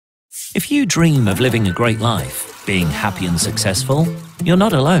If you dream of living a great life, being happy and successful, you're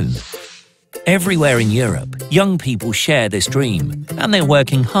not alone. Everywhere in Europe, young people share this dream, and they're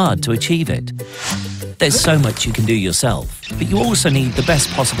working hard to achieve it. There's so much you can do yourself, but you also need the best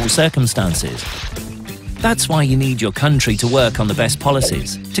possible circumstances. That's why you need your country to work on the best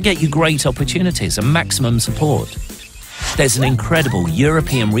policies, to get you great opportunities and maximum support. There's an incredible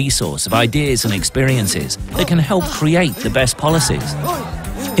European resource of ideas and experiences that can help create the best policies.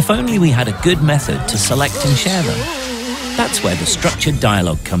 If only we had a good method to select and share them. That's where the structured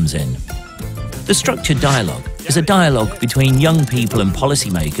dialogue comes in. The structured dialogue is a dialogue between young people and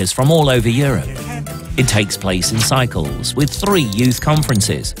policymakers from all over Europe. It takes place in cycles with 3 youth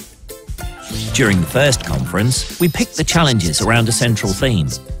conferences. During the first conference, we pick the challenges around a central theme.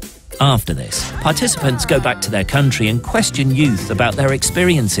 After this, participants go back to their country and question youth about their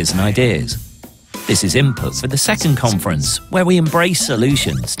experiences and ideas. This is input for the second conference, where we embrace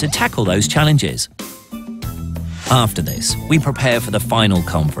solutions to tackle those challenges. After this, we prepare for the final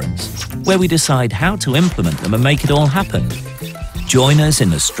conference, where we decide how to implement them and make it all happen. Join us in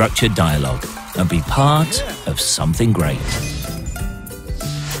the structured dialogue and be part of something great.